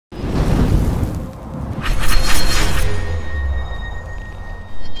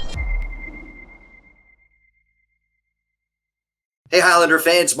Hey, Highlander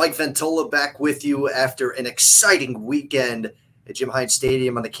fans, Mike Ventola back with you after an exciting weekend at Jim Hines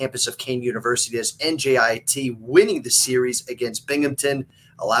Stadium on the campus of Kane University as NJIT winning the series against Binghamton,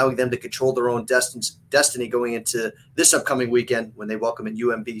 allowing them to control their own destiny going into this upcoming weekend when they welcome in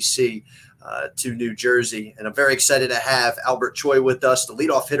UMBC to New Jersey. And I'm very excited to have Albert Choi with us, the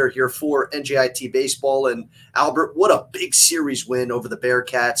leadoff hitter here for NJIT baseball. And Albert, what a big series win over the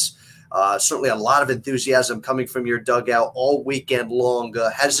Bearcats. Certainly a lot of enthusiasm coming from your dugout all weekend long.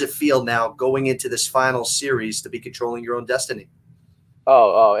 How does it feel now going into this final series to be controlling your own destiny?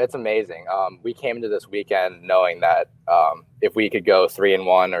 Oh, it's amazing. We came into this weekend knowing that if we could go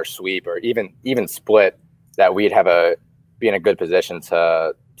 3-1 or sweep or even split, that we'd be in a good position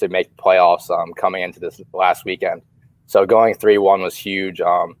to make playoffs coming into this last weekend. So going 3-1 was huge.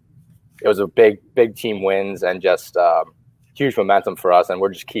 It was a big team wins and just huge momentum for us, and we're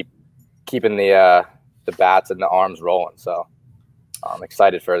just keeping the bats and the arms rolling. So I'm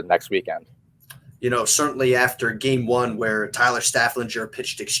excited for the next weekend. You know, certainly after game one where Tyler Stafflinger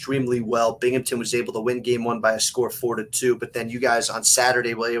pitched extremely well, Binghamton was able to win game one by a score of 4-2. But then you guys on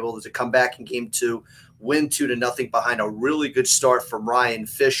Saturday were able to come back in game two, win 2-0 behind a really good start from Ryan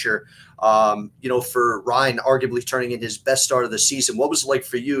Fisher. For Ryan, arguably turning in his best start of the season. What was it like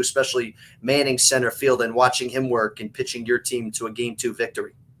for you, especially manning center field and watching him work and pitching your team to a game two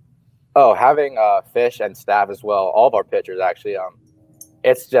victory? Oh, having Fish and staff as well, all of our pitchers actually,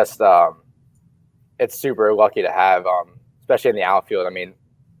 it's just it's super lucky to have, especially in the outfield. I mean,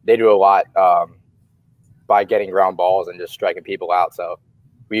 they do a lot by getting ground balls and just striking people out. So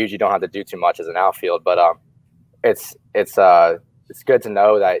we usually don't have to do too much as an outfield, but it's good to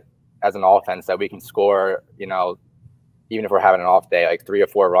know that as an offense that we can score. You know, even if we're having an off day, like 3 or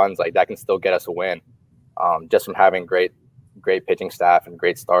 4 runs, like that can still get us a win, just from having great pitching staff and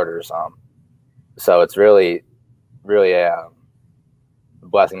great starters. So it's really a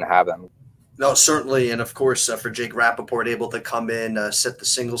blessing to have them. No, certainly. And of course, for Jake Rappaport, able to come in, set the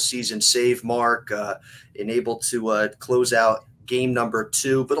single season save mark, and able to close out game number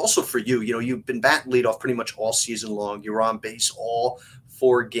 2. But also for you, you've been batting leadoff pretty much all season long. You were on base all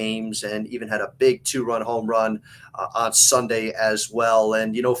 4 games and even had a big 2-run home run on Sunday as well.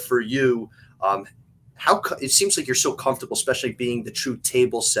 And, for you, it seems like you're so comfortable, especially being the true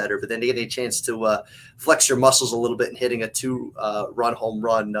table setter, but then getting a chance to flex your muscles a little bit and hitting a 2-run home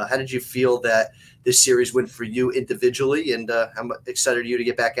run. How did you feel that this series went for you individually, and how excited are you to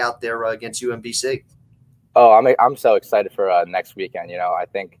get back out there against UMBC? Oh, I'm so excited for next weekend. I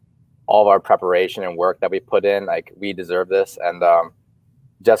think all of our preparation and work that we put in, like, we deserve this. And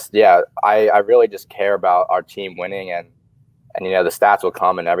I really just care about our team winning, and the stats will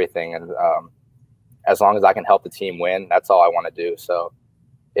come and everything. And as long as I can help the team win, that's all I want to do. So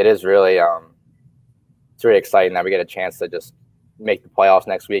it is really, it's really exciting that we get a chance to just make the playoffs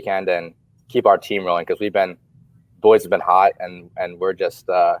next weekend and keep our team rolling, because boys have been hot, and we're just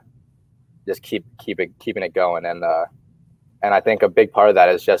keeping it going. And I think a big part of that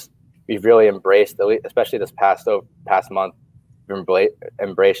is just we've really embraced, especially this past month, we've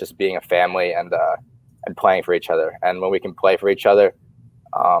embraced just being a family and playing for each other. And when we can play for each other,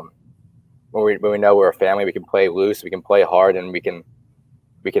 when we know we're a family, we can play loose, we can play hard, and we can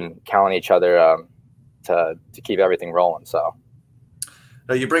count on each other to keep everything rolling. So.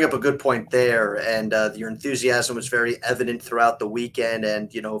 No, you bring up a good point there, and your enthusiasm was very evident throughout the weekend. And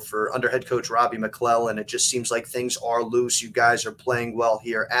for under head coach Robbie McClellan, it just seems like things are loose. You guys are playing well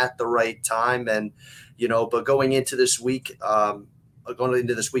here at the right time, and but going into this weekend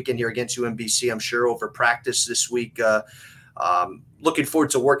here against UMBC, I'm sure over practice this week. Looking forward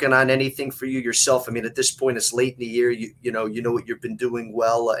to working on anything for you yourself. I mean, at this point, it's late in the year. You know what you've been doing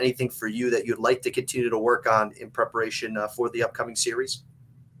well. Anything for you that you'd like to continue to work on in preparation for the upcoming series?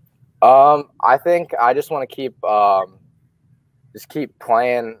 I think I just want to keep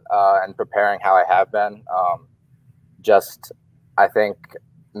playing and preparing how I have been. I think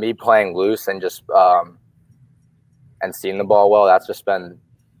me playing loose and just and seeing the ball well, that's just been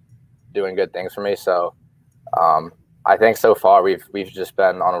doing good things for me. So. I think so far we've just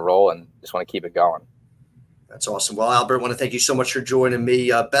been on a roll and just want to keep it going. That's awesome. Well, Albert, I want to thank you so much for joining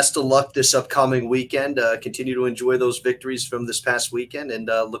me. Best of luck this upcoming weekend. Continue to enjoy those victories from this past weekend, and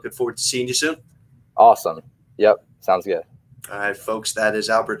looking forward to seeing you soon. Awesome. Yep. Sounds good. All right, folks, that is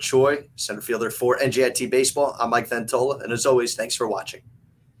Albert Choi, center fielder for NJIT Baseball. I'm Mike Ventola, and as always, thanks for watching.